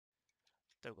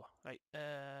There we go. Right.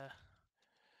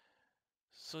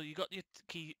 So you got your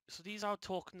key. So these are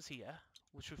tokens here,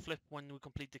 which we flip when we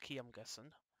complete the key, I'm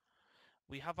guessing.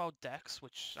 We have our decks,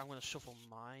 which I'm going to shuffle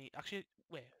my... Actually,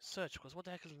 wait, search, because what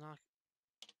the heck is an Archean?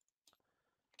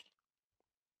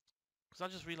 Because I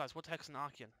just realised, what the heck is an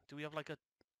Archean? Do we have like a...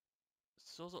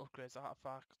 Those are upgrades,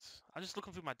 artifacts. I'm just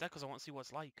looking through my deck because I want to see what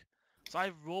it's like. So I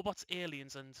have robots,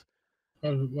 aliens, and...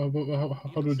 How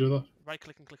do we do that? Right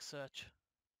click and click search.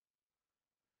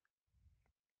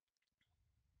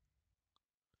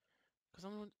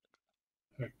 Because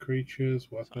Creatures,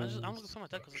 weapons, I'm looking through my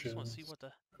deck because I just want to see what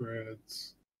the...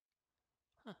 grids.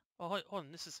 Huh. Oh, hold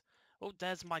on, this is... Oh,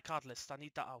 there's my card list. I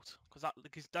need that out.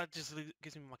 Because that just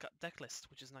gives me my deck list,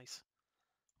 which is nice.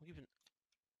 I'm even...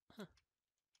 Huh.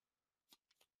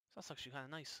 That's actually kind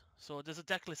of nice. So there's a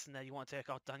deck list in there you want to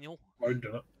take out, Daniel. I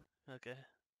done it. Okay.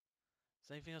 Is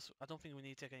there anything else? I don't think we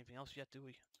need to take anything else yet, do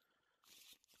we?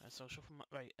 So shuffle my...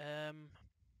 Right,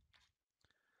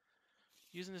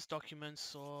 using this document,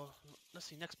 so let's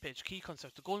see, next page, key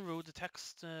concept. The golden rule, the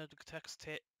text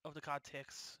of the card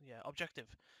takes, objective.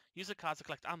 Use the cards to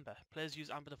collect amber. Players use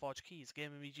amber to forge keys.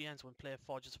 Game immediately ends when player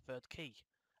forges a third key,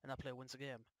 and that player wins the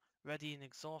game. Ready and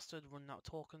exhausted, running out of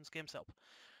tokens, game setup.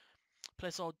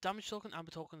 Place all damage token,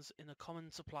 amber tokens in a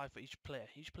common supply for each player.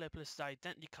 Each player places their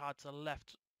identity card to the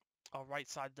left or right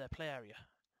side of their play area.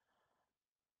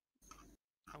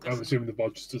 I'm assuming the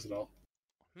bot just does it all.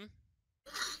 Hmm?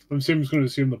 I'm just going to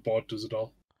assume the bot does it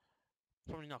all.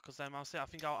 Probably not, because I'll say I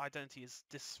think our identity is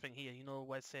this thing here. You know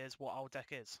where it says what our deck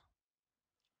is.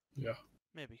 Yeah.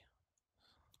 Maybe.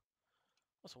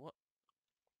 Also, what?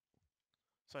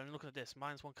 So I'm looking at this.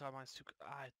 Minus 1 card, minus 2.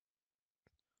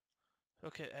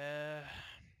 Okay.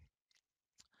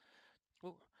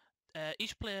 Well,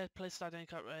 each player places identity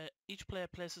card. Each player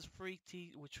places 3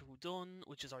 T, which we've done,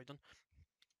 which is already done.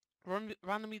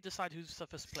 Randomly decide who's the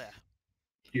first player.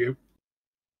 You.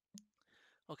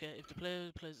 Okay, if the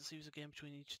player plays a series of game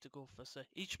between each to go first,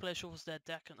 each player shuffles their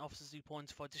deck and offers 2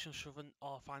 points for additional shuffling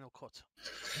or final cut.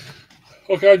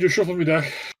 Okay, I just shuffle my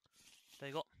deck. There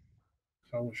you go.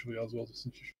 How much should we as well, since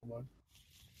you shuffle mine?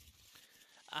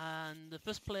 And the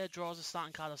first player draws a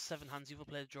starting card of 7 hands, the other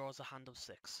player draws a hand of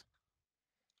 6.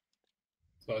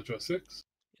 So I draw 6?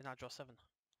 You now draw 7.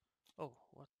 Oh,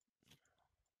 what?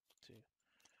 2,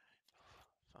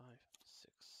 5,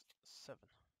 6, 7.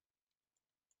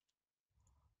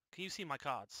 Can you see my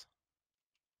cards?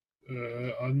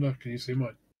 I'm not. Can you see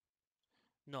mine?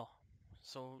 No.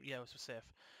 So, yeah, we're safe.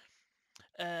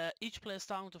 Each player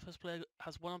starting with the first player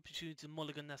has 1 opportunity to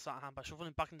mulligan their starting hand by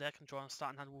shuffling back in the deck and drawing a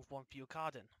starting hand with 1 fewer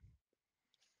card in.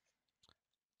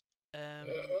 I'm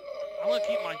going to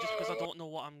keep mine just because I don't know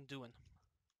what I'm doing.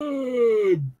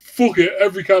 Fuck it,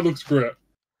 every card looks great.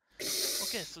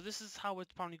 Okay, so this is how it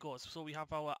apparently goes. So we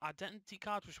have our identity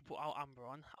card, which we put our amber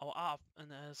on. Our art, and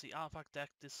there's the artifact deck,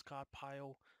 discard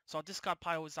pile. So our discard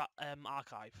pile is that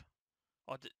archive.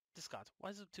 Or discard.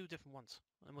 Why is it 2 different ones?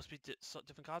 It must be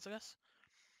different cards, I guess.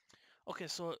 Okay,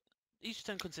 so each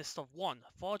turn consists of 1.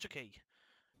 Forge a key.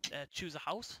 Choose a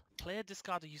house. Player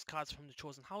discard or use cards from the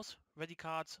chosen house. Ready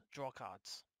cards. Draw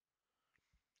cards.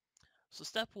 So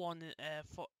step 1,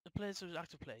 for the players who are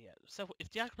active player,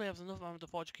 if the active player has enough ammo to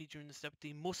forge a key during the step,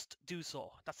 they must do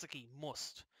so. That's the key,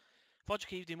 must. Forge a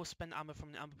key, they must spend ammo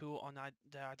from the amber pool on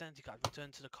their identity card,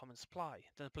 return to the common supply.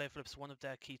 Then the player flips one of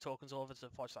their key tokens over to the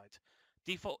forge side.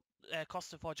 Default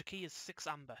cost to forge a key is 6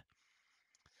 amber.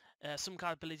 Some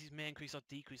card abilities may increase or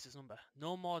decrease this number.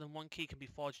 No more than 1 key can be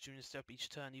forged during the step each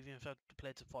turn, even if the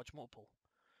player to forge multiple.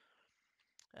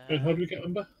 And how do we get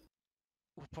amber?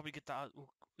 We'll probably get that.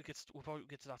 We'll probably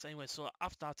get to that anyway. So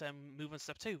after that, move on to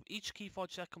step 2. Each key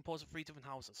forge set composed of 3 different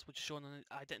houses, which is shown on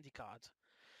the identity card.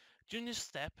 During this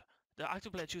step, the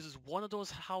active player chooses one of those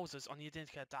houses on the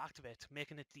identity card to activate,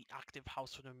 making it the active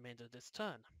house for the remainder of this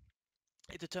turn.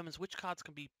 It determines which cards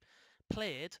can be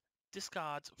played,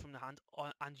 discard from the hand,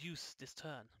 and use this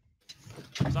turn.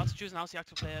 So after choosing house, the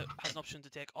active player has an option to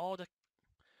take all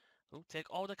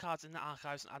the cards in the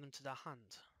archives and add them to their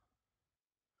hand.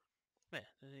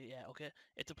 Yeah, okay.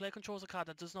 If the player controls a card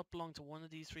that does not belong to one of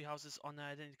these 3 houses on their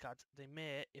identity card, they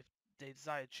may, if they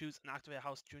desire, choose and activate a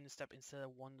house during the step instead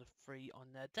of one of the 3 on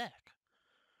their deck.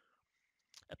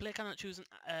 A player cannot choose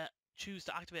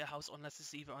to activate a house unless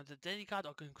it's either on the identity card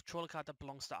or can control a card that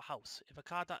belongs to that house. If a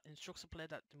card that instructs a player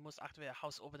that they must activate a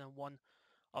house other than one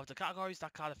of the categories,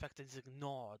 that card effect is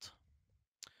ignored.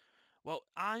 Well,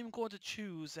 I'm going to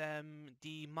choose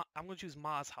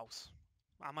Mars house.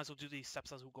 I might as well do these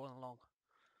steps as we're going along.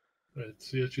 Right,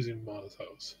 so you're choosing Mars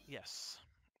house. Yes.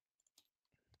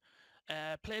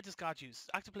 Player discard use.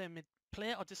 Active player may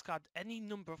play or discard any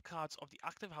number of cards of the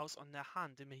active house on their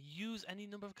hand. They may use any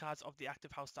number of cards of the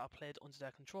active house that are played under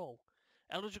their control.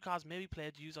 Eligible cards may be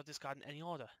played, used, or discarded in any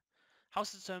order.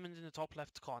 House is determined in the top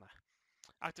left corner.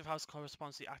 Active house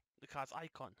corresponds to the card's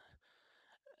icon.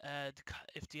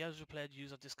 If the eligible player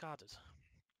used or discarded.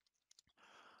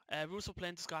 Rules for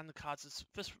playing and discarding the cards is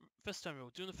first turn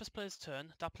rule. During the first player's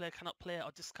turn, that player cannot play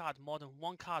or discard more than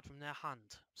one card from their hand,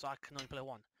 so I can only play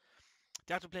one.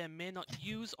 The active player may not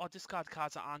use or discard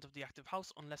cards that aren't of the active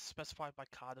house unless specified by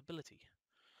card ability.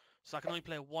 So I can only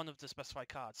play one of the specified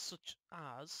cards, such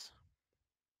as...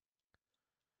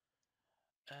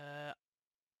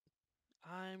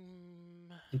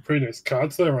 Pretty nice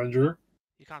cards there, Andrew.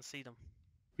 You can't see them.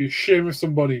 Be ashamed of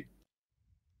somebody.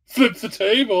 Flip the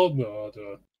table! No, I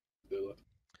don't do that.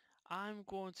 I'm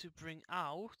going to bring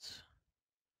out...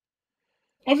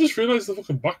 I've just realised the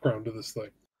fucking background of this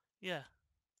thing. Yeah.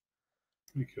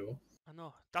 Pretty cool. I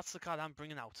know. That's the card I'm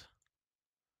bringing out.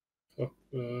 Oh,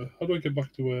 how do I get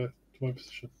back to my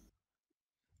position?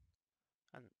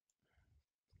 And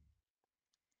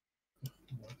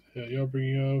Yeah, you're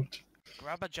bringing out...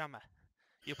 grab a jammer.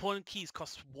 Your opponent keys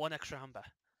cost 1 extra amber.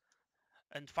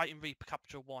 And Fighting Reap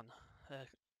capture 1.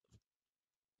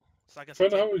 So I guess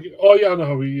Oh yeah, I know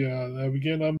how we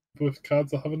get them with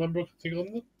cards that have a number thing on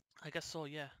them. I guess so,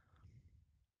 yeah.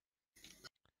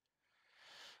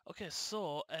 Okay,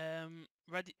 so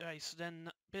ready. Right, so then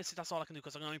basically that's all I can do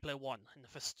because I can only play one in the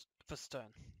first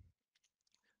turn.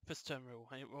 First turn rule,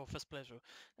 or first player's rule.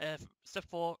 Step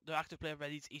 4, the active player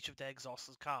readies each of their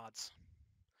exhausted cards.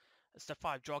 Step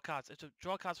 5, draw cards. If to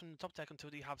draw cards from the top deck until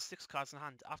they have 6 cards in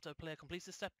hand. After a player completes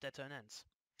this step, their turn ends.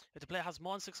 If the player has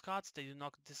more than 6 cards, they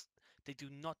do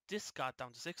not discard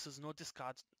down to 6. There's no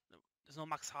discard. There's no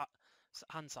max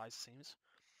hand size, it seems.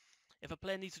 If a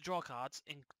player needs to draw cards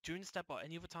during the step or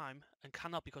any other time and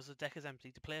cannot because the deck is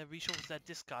empty, the player reshuffles their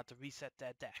discard to reset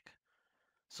their deck.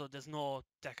 So there's no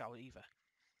deck out either.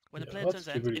 When the player turns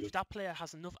ends, if that player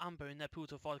has enough amber in their pool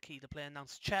to afford a key, the player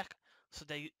announces check, so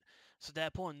their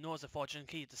opponent knows they're forging a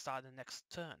key to start the next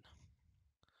turn.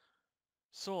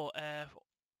 So,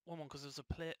 one more, because there's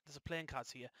a playing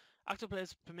cards here. Active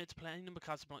players permitted to play any number of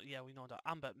cards. Yeah, we know that.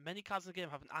 Amber. Many cards in the game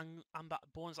have an amber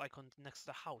bonus icon next to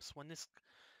the house.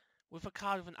 With a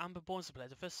card with an amber bonus to play,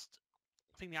 the first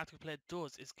thing the active player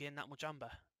does is gain that much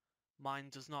amber. Mine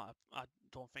does not. I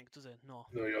don't think, does it? No.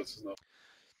 No, yours does not.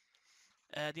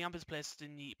 The amber is placed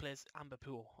in the player's amber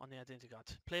pool on the identity card.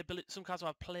 Some cards will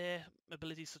have play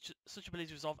abilities. Such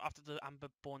abilities resolve after the amber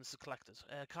bonus is collected.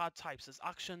 Card types as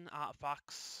action,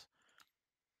 artifacts,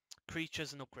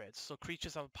 creatures, and upgrades. So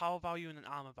creatures have a power value and an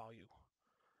armor value.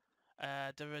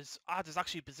 There's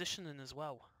actually positioning as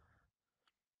well.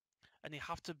 And they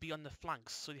have to be on the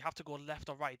flanks, so they have to go left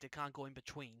or right. They can't go in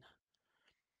between.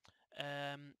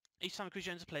 Each time a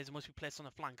creature enters play, it must be placed on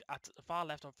the flank at the far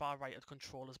left or far right of the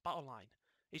controller's battle line.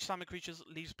 Each time a creature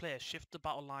leaves play, shift the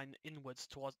battle line inwards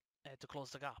towards to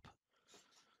close the gap.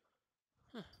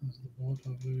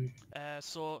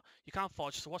 So you can't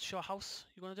forge. So what's your house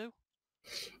you're gonna do?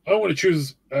 I want to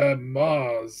choose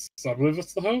Mars. I believe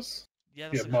that's the house. Yeah,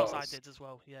 that's the house I did as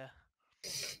well. Yeah.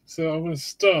 So I'm going to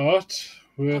start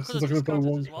with. I could have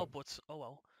discarded as well, but oh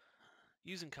well.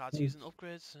 Using cards, using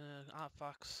upgrades,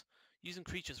 artifacts, using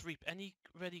creatures. Reap. Any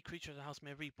ready creature in the house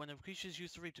may reap. When a creature is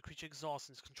used to reap, the creature exhausts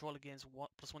and its controller gains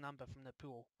 +1 amber from their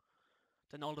pool.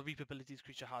 Then all the reap abilities the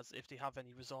creature has, if they have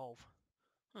any, resolve.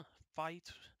 Fight.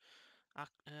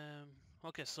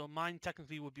 Okay, so mine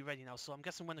technically would be ready now. So I'm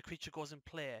guessing when the creature goes in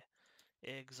play,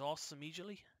 it exhausts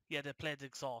immediately. Yeah, they played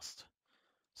exhaust.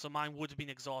 So mine would have been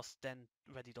exhaust, then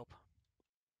readied up.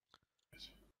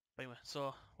 But anyway,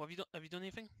 so what have you done? Have you done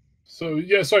anything? So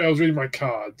yeah, sorry, I was reading my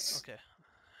cards. Okay.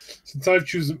 Since I've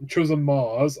chosen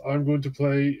Mars, I'm going to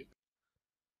play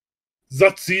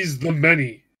Zutzi's the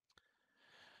Many.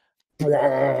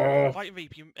 Fighting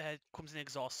Reap comes in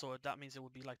exhaust, so that means it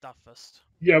would be like that first.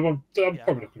 Yeah, well, I'm probably not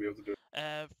going to be able to do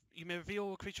it. You may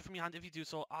reveal a creature from your hand. If you do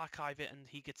so, archive it, and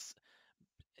he gets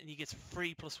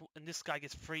 3 plus, and this guy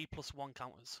gets 3 + 1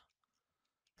 counters.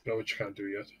 No, which you can't do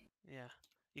yet. Yeah,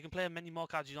 you can play many more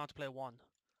cards. You don't have to play one.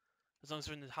 As long as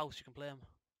they're in the house, you can play them.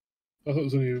 I thought it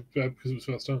was only because it was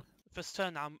first turn. First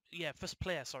turn, yeah, first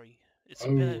player. Sorry, it's the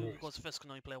player who goes first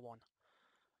can only play one.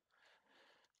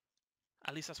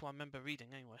 At least that's what I remember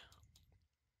reading, anyway.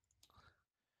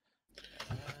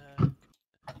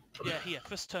 Yeah, here,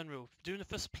 first turn rule. During the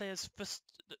first player's first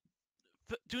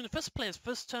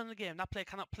turn of the game, that player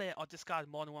cannot play or discard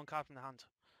more than one card from the hand.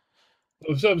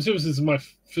 I'm assuming this is my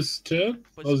first turn?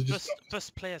 But it's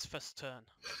first player's first turn.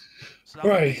 So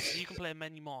that means you can play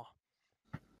many more.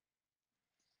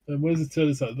 And where's the turn?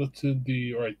 Is that? That's in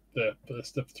the right there.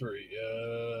 Step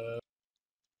 3.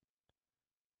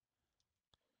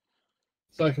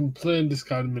 So I can play and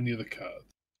discard many of the cards.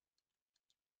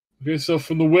 Okay, so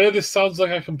from the way this sounds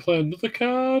like I can play another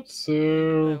card, Yeah, you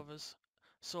can play so others.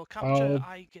 So capture I'll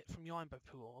I get from your ember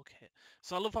pool. Okay.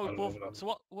 So I love how I we don't know both. what I'm. So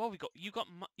what have we got? You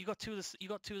got two of the you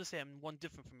got two of the same, one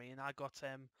different from me, and I got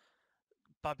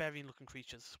barbarian looking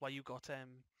creatures. While you got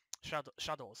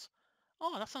shadows.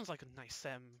 Oh, that sounds like a nice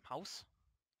house.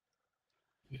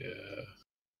 Yeah.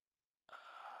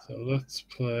 So let's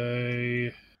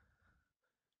play.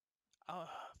 Uh,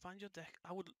 find your deck.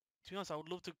 To be honest, I would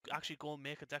love to actually go and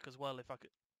make a deck as well if I could,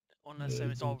 unless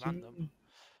it's all random.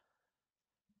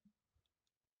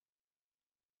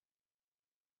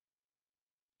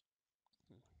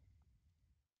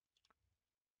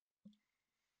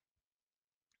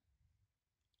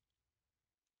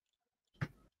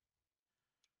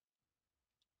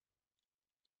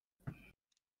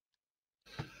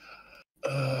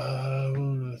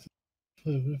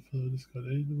 Play discard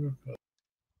any number of cards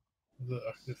that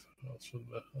active cards from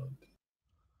their hand.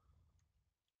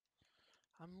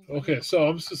 I'm really Okay, looking.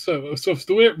 so so if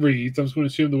the way it reads, I'm just going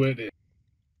to assume the way it is.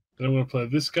 Then I'm going to play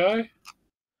this guy.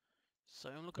 So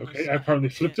I'm looking Okay, as I apparently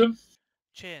flipped him.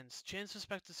 chains. Chains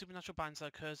respect the supernatural binds that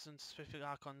occurs in specific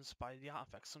archons by the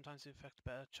artifacts. Sometimes the effect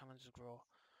better challenges grow.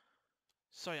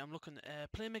 Sorry, I'm looking.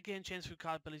 Player may gain chains through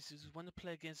card abilities. When the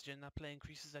player gains a chain, that player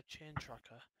increases their chain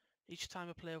tracker. Each time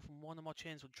a player from one or more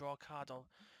chains will draw a card or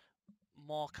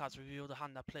more cards reveal the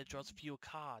hand, that player draws fewer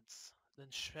cards, then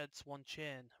shreds one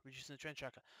chain, reducing the chain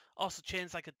tracker. Also,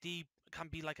 chains like a D can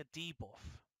be like a debuff.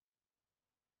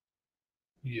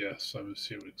 Yes, I'm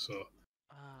assuming so.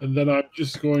 Ah, And then I'm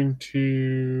just going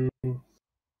to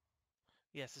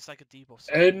yes, it's like a debuff.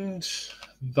 So end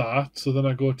that. So then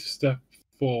I go to step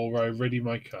 4 where I ready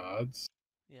my cards.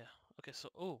 yeah, okay. So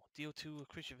deal to a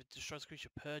creature. If it destroys a creature,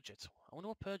 purge it. I wonder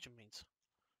what purging means.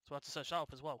 So I have to search that up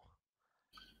as well.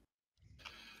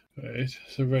 Right,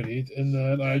 so ready. And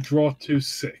then I Then draw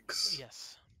 6.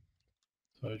 yes,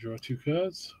 So I draw 2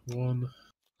 cards. 1,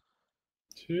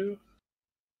 2.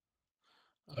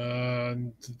 okay,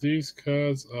 And these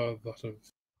cards are that of.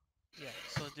 yeah.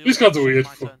 So These cards are should be weird.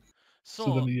 my turn. So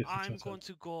then So yes, it's my I'm turn. going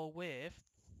to go with.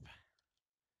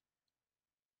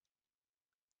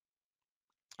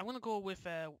 I'm gonna go with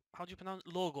how do you pronounce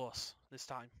logos this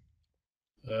time?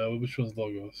 Which one's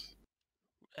Logos?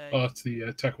 Uh, Oh, it's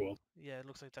the Tech World. yeah, it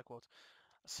looks like tech world.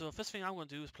 So first thing I'm gonna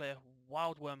do is play a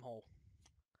wild wormhole.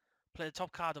 Play the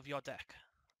top card of your deck.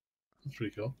 That's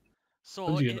pretty cool.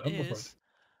 How So did you it get an Amber Friend? is.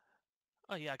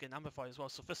 Oh yeah, I get an amber for it as well.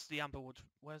 So first the amber would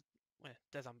where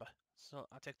there's amber. So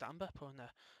I take the amber, put in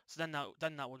there. So then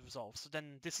that would resolve. So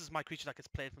then this is my creature that gets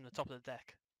played from the top of the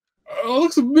deck. Oh, it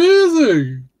looks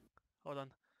amazing! Hold on,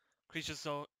 creatures.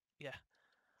 So yeah.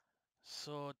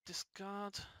 So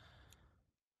discard.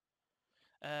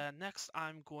 Next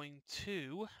I'm going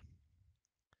to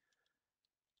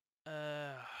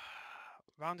uh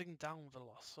rounding down the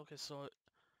loss. Okay, so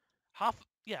half.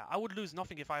 Yeah, I would lose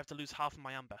nothing if I have to lose half of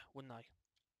my amber, wouldn't I?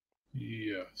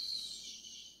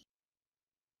 Yes.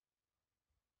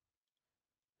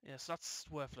 Yes, that's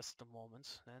worthless at the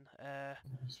moment. Then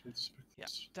yeah.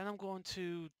 This. Then I'm going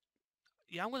to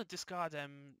I'm going to discard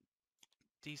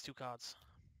these two cards,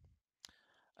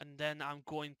 and then I'm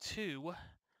going to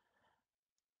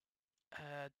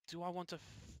do I want to?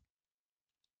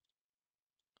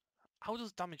 How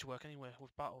does damage work anyway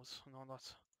with battles and all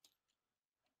that?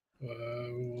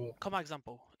 Well, Combat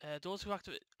example. Those who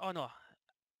activate. Oh no.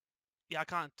 Yeah, I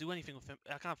can't do anything with them.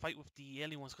 I can't fight with the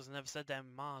alien ones because I never said they're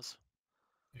Mars.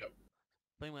 yep.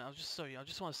 But anyway, I was just sorry. I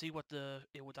just want to see what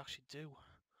it would actually do.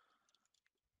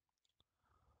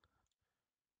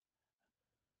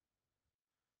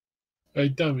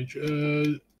 Damage.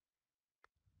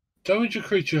 Damage a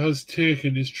creature has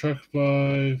taken is tracked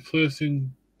by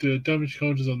placing the damage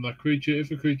counters on that creature.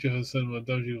 If a creature has sent one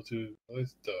damage equal to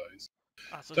this dies.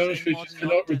 Ah, so it's Damage saying more creatures than your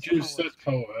cannot death reduce power. that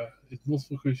power if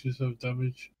multiple creatures have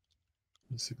damage.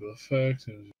 A single effect.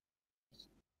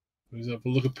 For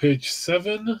example, look at page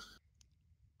 7.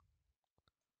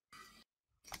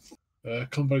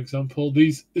 Combat example.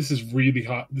 This is really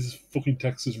hard. This is fucking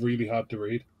text is really hard to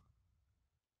read.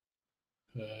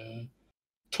 Uh,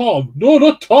 Tom. No,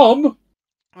 not Tom.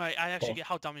 Right, I actually Oh, get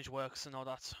how damage works and all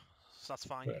that. So that's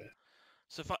fine. right.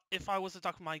 So if I was to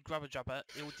attack my grabber jabber,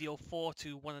 it would deal 4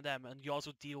 to one of them, and yours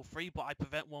would deal 3, but I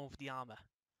prevent one with the armor.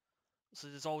 So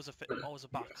there's always always a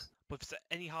back. Yes. But if it's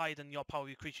any higher than your power of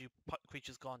your creature, your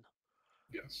creature's gone.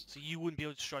 Yes. So you wouldn't be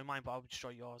able to destroy mine, but I would destroy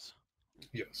yours.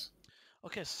 Yes.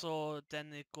 Okay, so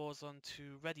then it goes on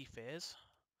to ready phase.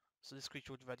 So this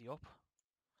creature would ready up.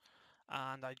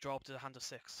 And I draw up to the hand of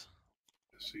 6.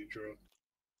 So you draw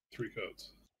 3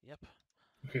 cards. Yep.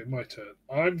 Okay, my turn.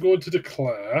 I'm going to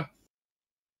declare.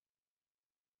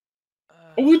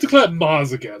 I'm Uh, going to declare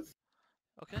Mars again.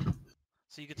 okay.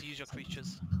 So you get to use your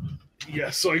creatures.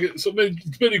 Yes, so I get it's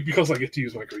mainly because I get to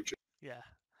use my creature. Yeah.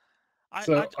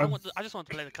 So I just want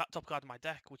to play the top card of my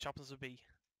deck, which happens to be.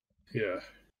 yeah.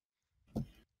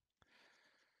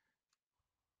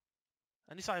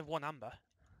 At least I have 1 amber.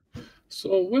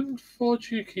 So when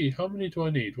forge your key, how many do I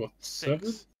need? What, 7?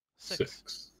 6.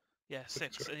 6. Yeah,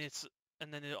 6. Right.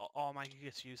 And then it automatically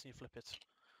gets used and you flip it.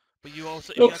 But you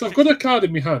also, if No, you have because I've 6, got a card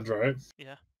in my hand, right?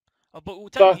 yeah.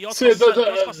 But technically, That's it.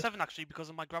 yours cost 7 actually because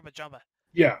of my grabber jabber.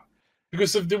 Yeah.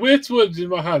 Because if the weight words in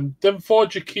my hand, then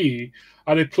forge a key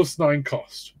at a +9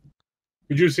 cost.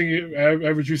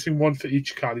 Reducing 1 for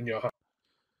each card in your hand.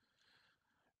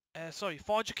 Sorry,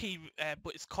 forge a key,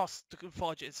 but its cost to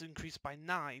forge it is increased by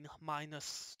 9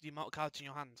 minus the amount of cards in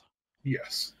your hand.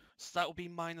 Yes. So that will be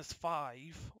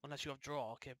 -5 unless you have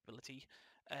draw capability.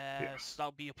 Yeah. So that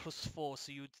would be a +4.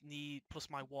 So you'd need plus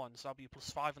my 1. So that'll be a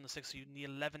 +5 on the 6. So you'd need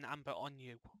 11 amber on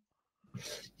you.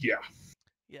 Yeah.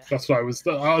 Yeah. That's what I was.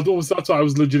 That's what I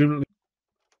was legitimately.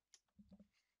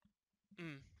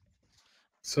 Mm.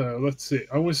 So let's see.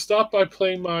 I'm going to start by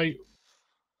playing my.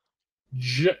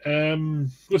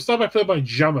 We'll start by playing my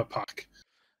Jammer pack.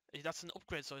 That's an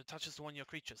upgrade, so it attaches to one of your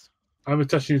creatures. I'm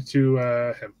attaching it to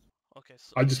him. Okay,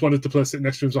 so I just wanted to place it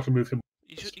next to him so I can move him.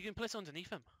 you can place it underneath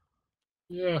him.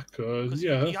 Yeah, Because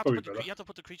yeah, you that's have probably better. you have to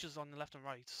put the creatures on the left and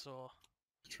right. So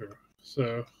True.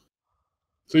 So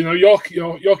you know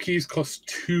your keys cost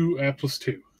 2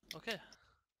 +2. okay.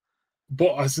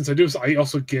 But since I do this, I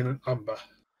also gain an amber.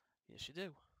 Yes, you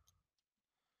do.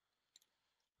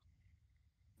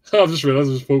 I've just realised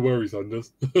there's 4 worry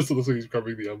thunders. So looks like he's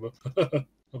grabbing the amber.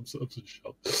 I'm such a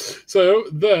shell. So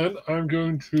then I'm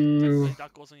going to. Technically,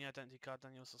 that goes on your identity card,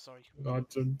 Daniel. So sorry.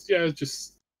 Yeah,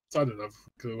 just I don't know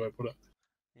the way I put it.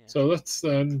 Yeah. So let's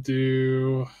then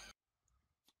do.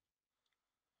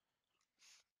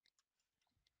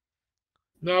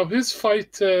 Now his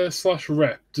fight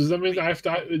 /rep. Does that mean I have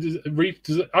to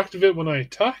does it activate when I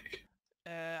attack?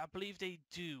 I believe they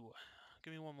do.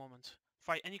 Give me one moment.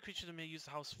 Fight any creature that may use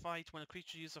the house fight. When a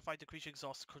creature uses a fight, the creature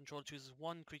exhausts control chooses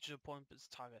 1 creature opponent as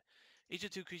target. Each of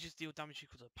 2 creatures deal damage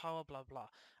equal to power, blah blah.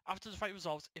 After the fight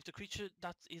resolves, if the creature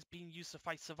that is being used to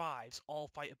fight survives, all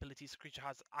fight abilities the creature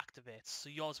has activates. So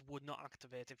yours would not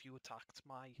activate if you attacked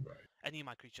any of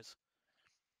my creatures.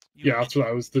 Yeah, that's what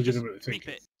I was legitimately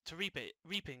thinking.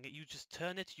 Reaping, you just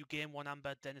turn it, you gain 1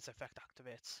 amber, then its effect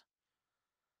activates.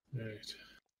 Right.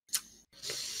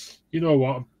 You know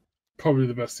what? Probably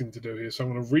the best thing to do here. So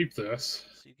I'm going to reap this.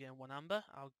 So you gain 1 amber.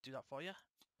 I'll do that for you.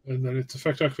 And then its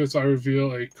effect activates. I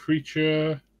reveal a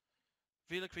creature.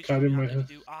 Reveal a creature Card from in your my hand. If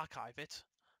hand. you do archive it,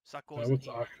 so that goes in What's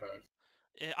here. archive?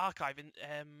 Archiving.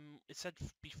 It said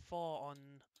before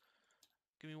on.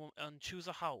 Give me one. On choose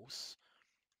a house.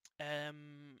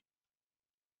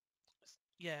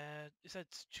 Yeah, it said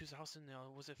choose a house in there.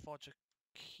 Or was it forge a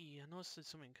key? I know it said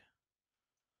something.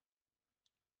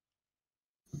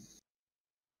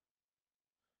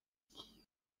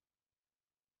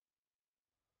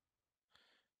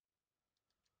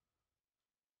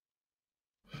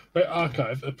 Right,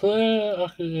 archive. A player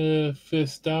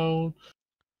face down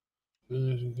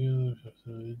during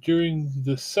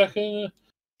the second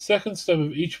step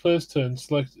of each player's turn.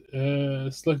 Select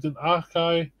an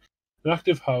archive, an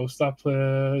active house. That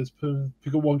player is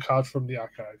pick up 1 card from the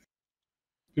archive.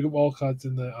 Pick up all cards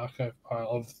in the archive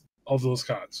pile of those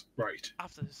cards. Right.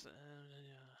 After this,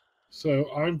 yeah. So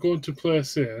I'm going to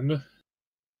place in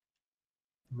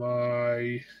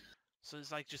my. So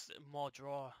it's like just more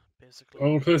draw, basically. I'm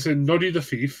going to place in Noddy the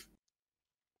Thief.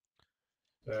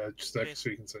 Just there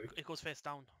so you can see. It goes face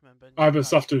down, remember? I but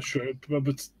have to show it,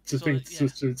 but to So, think yeah.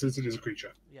 since it is a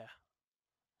creature. Yeah.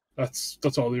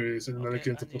 That's all there is, and then it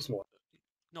gets a and +1.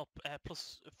 No,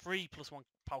 plus 3 + 1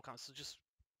 power counts. So just,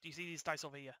 do you see these dice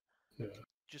over here? Yeah.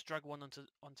 Just drag 1 onto it.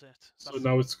 So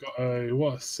now it's got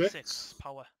a 6? 6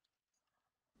 power.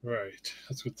 Right,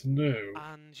 that's good to know.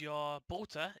 And your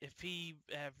bolter, if he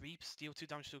reaps, deal 2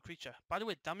 damage to a creature. By the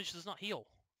way, damage does not heal.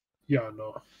 Yeah,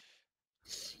 no.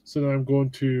 So now I'm going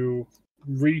to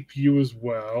reap you as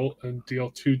well and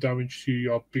deal 2 damage to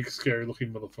your big scary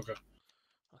looking motherfucker.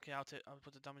 Okay, I'll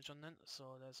put the damage on then.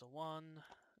 So there's a 1 and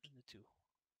a 2.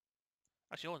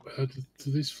 Actually, hold on. How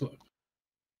do these flip?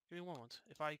 Give me one moment.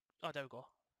 Oh, there we go.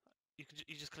 You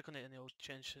just click on it and it'll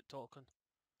change the token.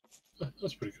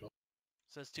 That's pretty cool.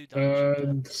 So there's 2 damage.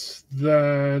 And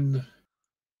then,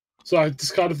 so I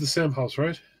discarded the same house,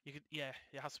 right? Yeah,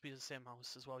 it has to be the same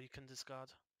house as well. You can discard.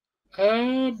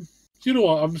 You know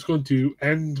what? I'm just going to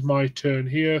end my turn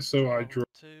here, so I draw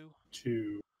 2.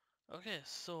 2. Okay,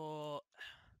 so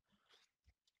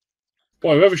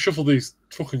Boy, whoever shuffled these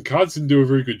fucking cards didn't do a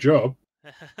very good job.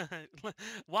 well,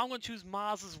 I'm going to choose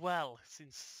Mars as well,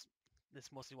 since this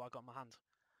is mostly what I got in my hand.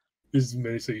 This is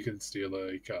many, so you can steal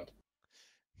a card.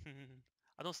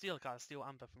 I don't steal a card, I steal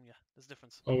Amber from you. There's a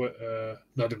difference. Oh, wait,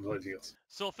 no, I didn't play anything else.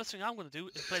 So first thing I'm going to do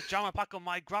is play Jammer Pack on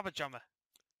my Grabber Jammer.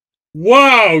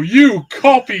 Wow, you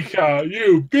copycat!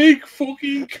 You big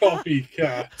fucking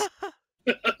copycat!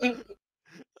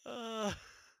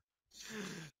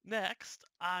 Next,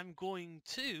 I'm going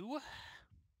to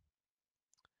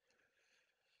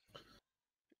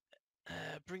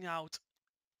bring out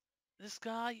this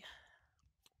guy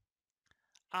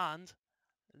and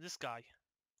this guy.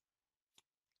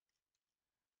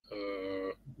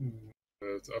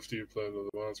 After you play another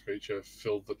Mars creature,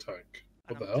 fill the tank.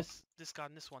 What And the hell? this guy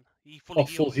and this one. He fully Oh,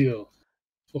 heals. full heal.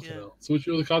 Fucking Yeah. hell. So which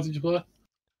other cards did you play?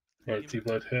 Right, You- you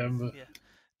played him. Yeah.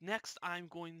 Next, I'm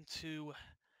going to.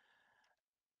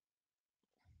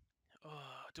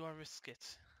 Do I risk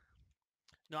it?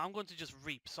 No, I'm going to just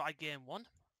reap. So I gain 1.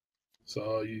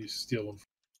 So you steal one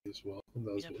as well. And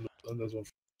there's, Yep. one, and there's one.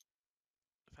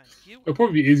 Thank you. It'd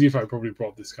probably be easy if I probably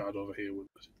brought this card over here,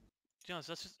 wouldn't it? To be honest,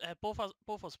 let's just both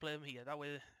of us play them here. That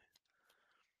way.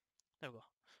 There we go.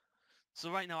 So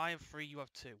right now I have 3. You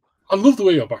have 2. I love the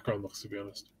way your background looks, to be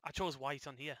honest. I chose white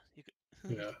on here. You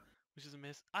could, Yeah. which is a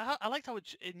miss. I liked how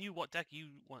it knew what deck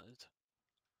you wanted.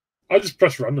 I just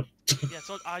press random. Yeah,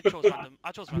 so I chose random.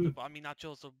 I chose random, but I mean I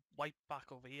chose the white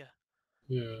back over here.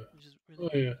 Yeah. Which is really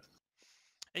Oh, yeah.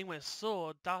 Anyway,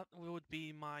 so that would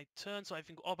be my turn. So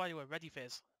everything. Oh, by the way, ready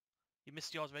phase. You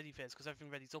missed yours ready phase because everything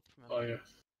ready's up. Remember? Oh,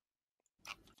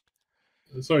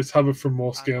 yeah. Sorry, it's habit from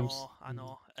most games. I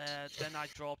know. Then I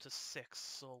draw up to 6.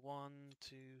 So 1,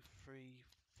 2, 3,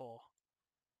 4.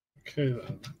 Okay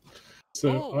then. So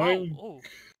Oh wow! I'm.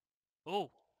 Oh,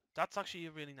 that's actually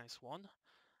a really nice one.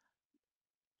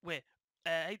 Wait,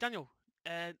 hey Daniel,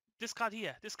 this card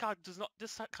here, this card does not.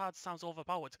 This card sounds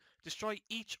overpowered. Destroy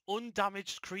each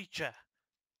undamaged creature.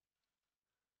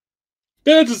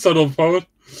 Yeah, just sound overpowered.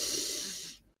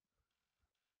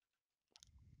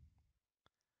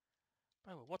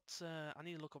 By the way, what's I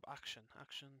need to look up action.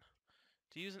 Action.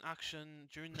 To use an action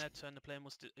during their turn, the player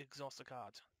must exhaust a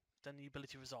card. Then the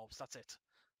ability resolves. That's it.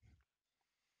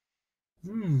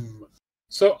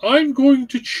 So I'm going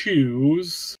to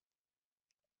choose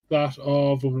that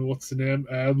of what's the name?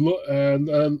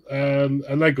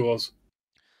 Legos.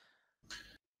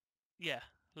 Yeah,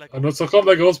 Legos. I know it's not called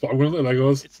Legos, but I'm going to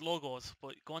Legos. It's logos,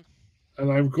 but go on.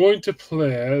 And I'm going to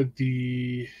play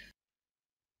the.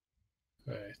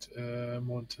 Right. I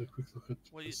want to quick look at.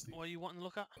 What are you wanting to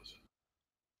look at?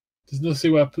 There's no see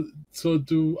where. So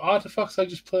do artifacts I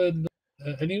just play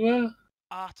anywhere?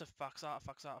 Artifacts.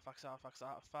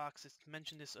 It's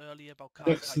mentioned this earlier about card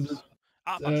types.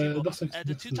 Artifacts.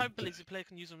 The 2 type abilities the player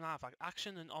can use with an artifact: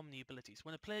 action and omni abilities.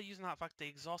 When a player uses an artifact, they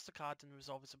exhaust the card and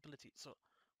resolve its ability. So,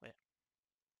 wait.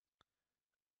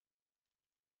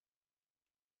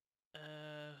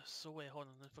 Hold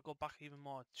on. If I go back even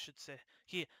more, it should say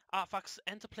here: artifacts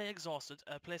enter player exhausted,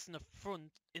 placed in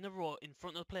a row in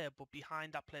front of the player, but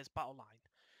behind that player's battle line,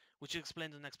 which is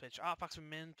explained on the next page. Artifacts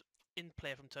remain in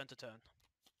play from turn to turn.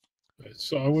 Right,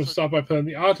 so I'm going to start by playing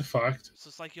the artifact. So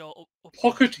it's like your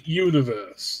Pocket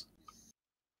Universe.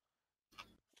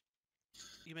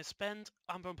 You may spend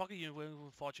Amber and Pocket Universe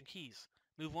with Fortune Keys.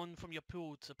 Move 1 from your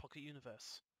pool to Pocket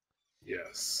Universe.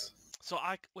 Yes. So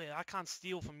I can't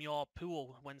steal from your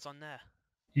pool when it's on there.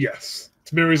 Yes.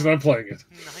 It's the main reason I'm playing it.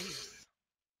 Nice.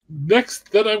 Next,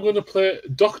 then I'm going to play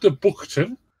Dr.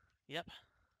 Bookton. Yep.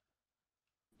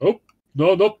 Oh,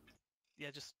 no. Yeah,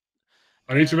 just...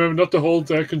 I need to remember not to hold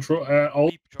control.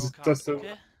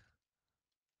 Okay.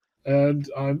 And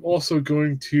I'm also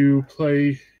going to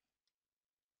play...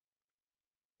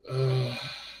 I'm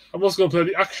also going to play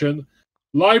the action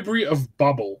Library of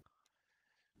Babel,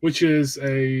 which is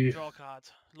a... Draw card.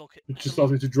 Look, it just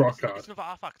allows me to draw a card. It's another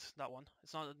artifact, that one.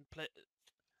 It's not...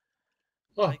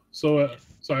 Oh, like, so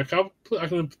I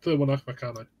can play one artifact,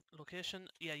 can't I? Location,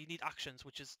 yeah, you need actions,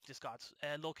 which is discard.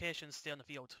 Locations stay on the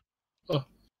field. Oh,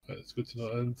 that's good to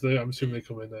know. And I'm assuming they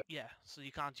come in there. Yeah, so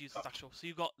you can't use the actual. So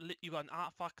you got an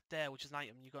artifact there, which is an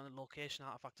item. You got a location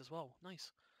artifact as well.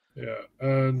 Nice. Yeah,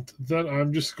 and then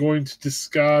I'm just going to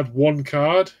discard one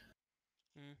card.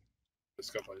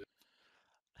 Discard my...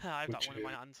 I have that one in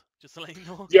my hand, just to let you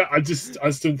know. Yeah, I just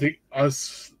didn't think I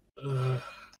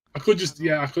could just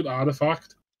I could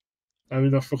artifact. I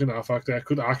mean, not fucking artifact. I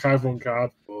could archive one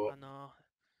card, but I know.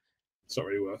 it's not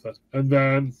really worth it. And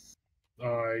then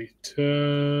I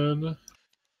turn.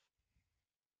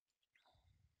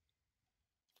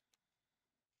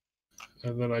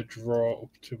 And then I draw up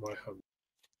to my hand.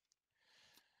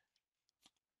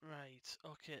 Right.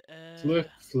 Okay. Flip,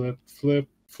 flip, flip,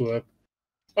 flip.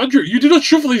 Andrew, you did not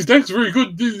shuffle these decks very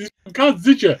good. These cards,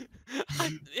 did you?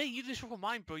 Hey, you didn't shuffle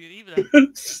mine, bro. You either.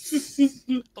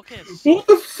 Okay. So. What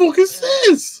the fuck is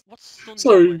this? What's stunned that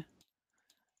way?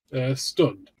 Sorry.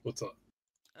 Stunned. What's that?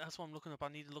 That's what I'm looking up. I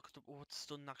need to look up what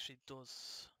stun actually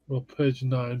does. Well, page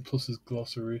 9 plus his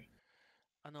glossary.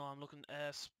 I know. I'm looking.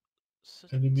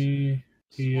 Enemy,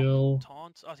 heal.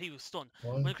 Taunt. Oh, he was stunned.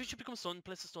 What? When a creature becomes stunned,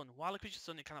 place a stun. While a creature is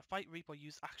stunned, it cannot fight, reap, or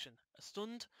use action. A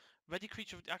stunned, ready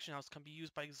creature with the action house can be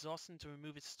used by exhausting to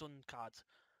remove its stun card.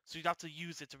 So you'd have to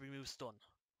use it to remove stun.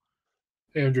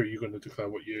 Hey, Andrew, you're going to declare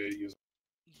what you're using.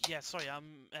 Yeah, sorry. I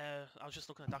was just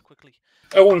looking at that quickly.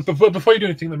 But before you do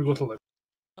anything, let me go to live.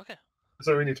 Okay.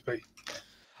 Sorry, we need to pay.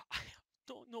 I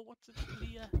don't know what to do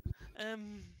here. I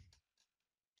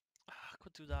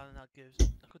could do that, and that gives.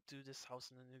 I could do this house,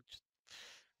 and then it just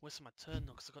waste my turn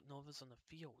now because I got no others on the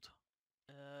field.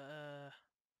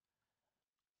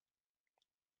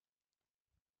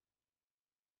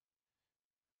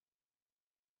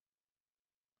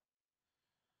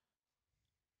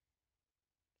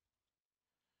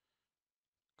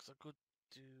 Because I could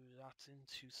do that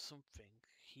into something,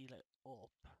 heal it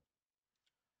up.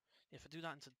 If I do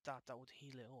that into that, that would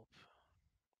heal it up.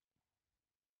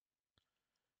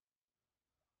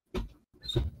 Then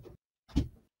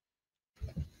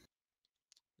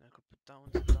I could put that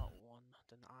into that one,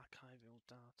 then archive all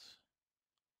that.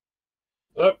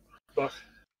 Oh, back.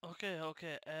 Okay,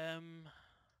 okay.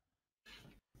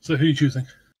 So who are you choosing?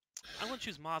 I'm gonna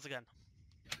choose Mars again.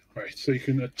 Right, so you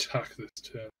can attack this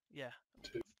turn. Yeah.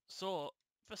 So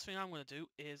first thing I'm gonna do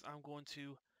is I'm going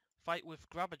to fight with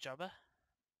Grabber Jammer.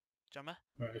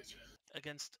 Right.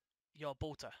 Against your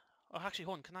bolter. Oh, actually,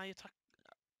 hold on. Can I attack?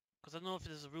 Because I don't know if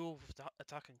there's a rule with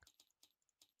attacking.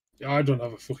 Yeah, I don't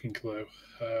have a fucking clue.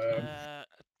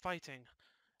 Fighting.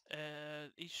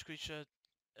 Each creature.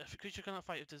 If a creature cannot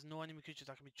fight, if there's no enemy creature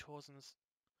that can be chosen as.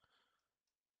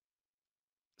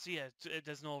 So yeah,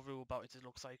 there's no rule about it. It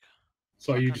looks like.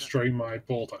 So are you destroying my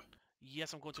bolter?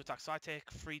 Yes, I'm going to attack. So I take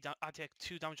I take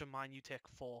 2 damage on mine. You take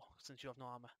 4 since you have no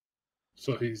armor.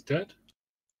 So he's dead.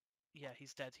 Yeah,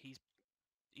 he's dead.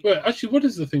 Wait, actually, what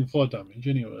is the thing for damage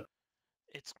anyway?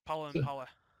 It's power and power.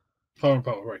 Power and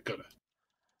power, right? Got it.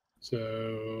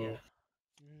 So.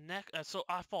 Yeah. So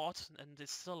I fought, and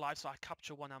it's still alive. So I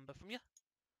capture 1 amber from you.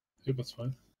 Yeah, that's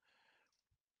fine.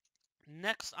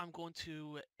 Next, I'm going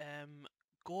to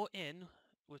go in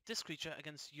with this creature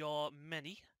against your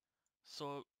many.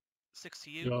 So 6 to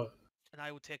you, and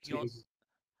I would take yours.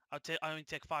 I only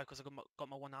take 5 because I got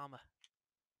my 1 armor.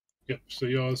 Yep. So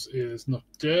yours is not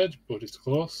dead, but it's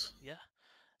close. Yeah.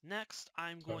 Next,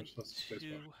 I'm going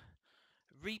to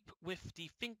reap with the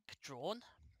Think Drone.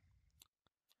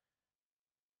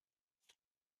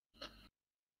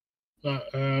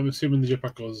 I'm assuming the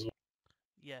jetpack goes as well.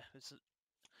 Yeah,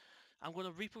 I'm going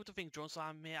to reap with the Think Drone, so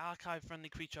I may archive friendly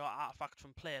creature or artifact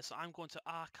from player. So I'm going to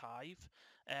archive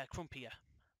Crumpier.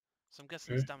 So I'm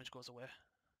guessing this damage goes away.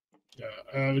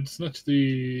 Yeah, it's not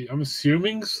actually. I'm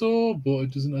assuming so, but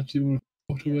it doesn't actually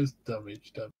what was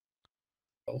damage.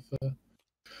 Alpha.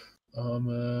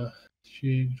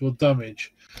 Change. Well,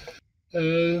 damage.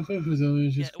 Yeah, when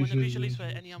the creature leaves for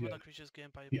any armor that creature is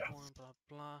gained by your opponent, blah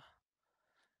blah.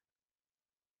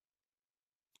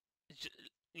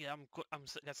 Yeah, I'm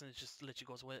guessing it just literally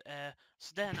goes away.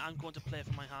 So then I'm going to play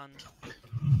from my hand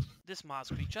this Mars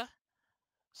creature.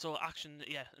 So action,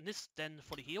 yeah, and this then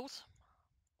fully heals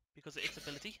because of its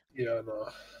ability. Yeah,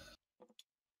 no.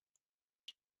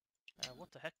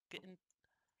 What the heck?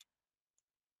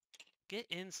 Get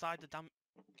inside the damn.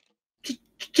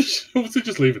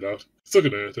 Just leave it out. It's not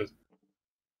gonna hurt it.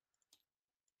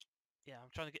 Yeah, I'm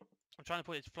trying to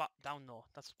put it flat down though.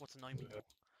 That's what's annoying me though.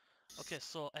 Okay,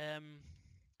 so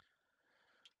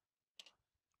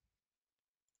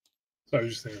So I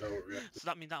was just thinking how it reacts. So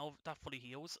that means that fully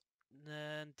heals.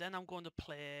 And then I'm going to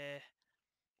play.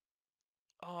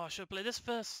 Oh, I should play this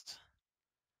first.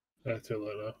 Too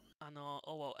late now. I know.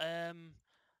 Oh well.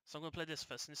 So I'm going to play this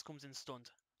first, and this comes in stunned.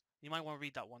 You might want to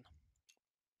read that one.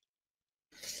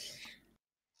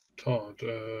 Taunt.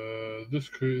 This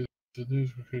creates the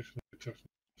news creation of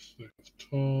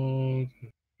taunt.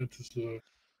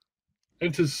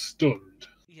 Enters stunned.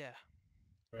 Yeah.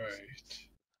 Right.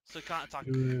 So you can't attack.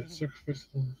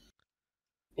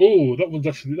 Oh, that one's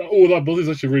actually. Oh, that build is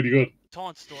actually really good.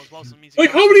 Taunt still as well, so it means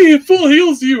like, how many full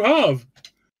heals do you have?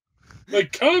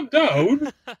 Like, calm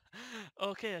down.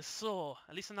 Okay, so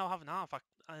at least I now have an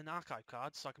archive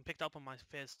card, so I can pick it up on my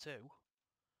phase 2.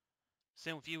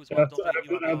 Same with you as well. Don't forget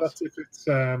you have yours. That's if it's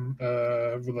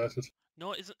related.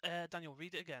 No, it isn't. Daniel,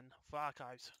 read it again for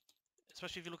archives.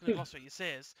 Especially if you're looking at glossary, it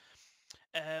says,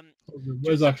 during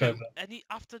Where's step 2, archive?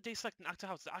 after they select an active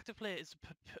house, the active player is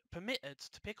permitted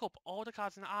to pick up all the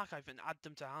cards in the archive and add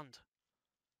them to hand.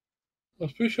 I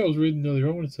was pretty sure I was reading earlier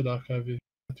on when it said archive. It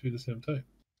had to be the same type.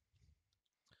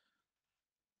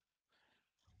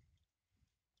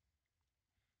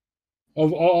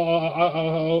 Of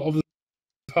the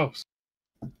house.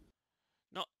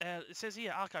 No, it says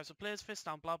here, archive, so players face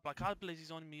down, blah, blah, card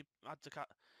abilities only me add the card.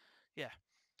 Yeah.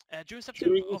 During step 2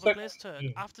 During the of a second, player's turn,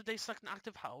 yeah. after they select an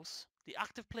active house, the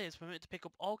active player is permitted to pick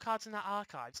up all cards in their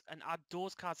archives and add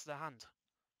those cards to their hand.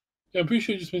 Yeah, I'm pretty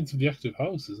sure it just means the active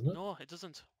house, isn't it? No, it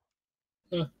doesn't.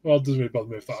 Well, it doesn't really bother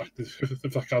me if that See,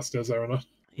 if that card stays there or not.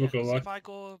 yeah, Not gonna see lie. if I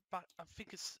go back, I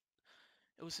think it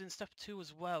was in step 2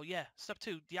 as well. Yeah, step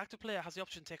 2, the active player has the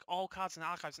option to take all cards in the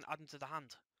archives and add them to the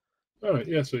hand. All right,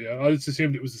 yeah. So yeah, I just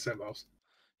assumed it was the same house.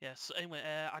 Yeah, so anyway,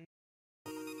 I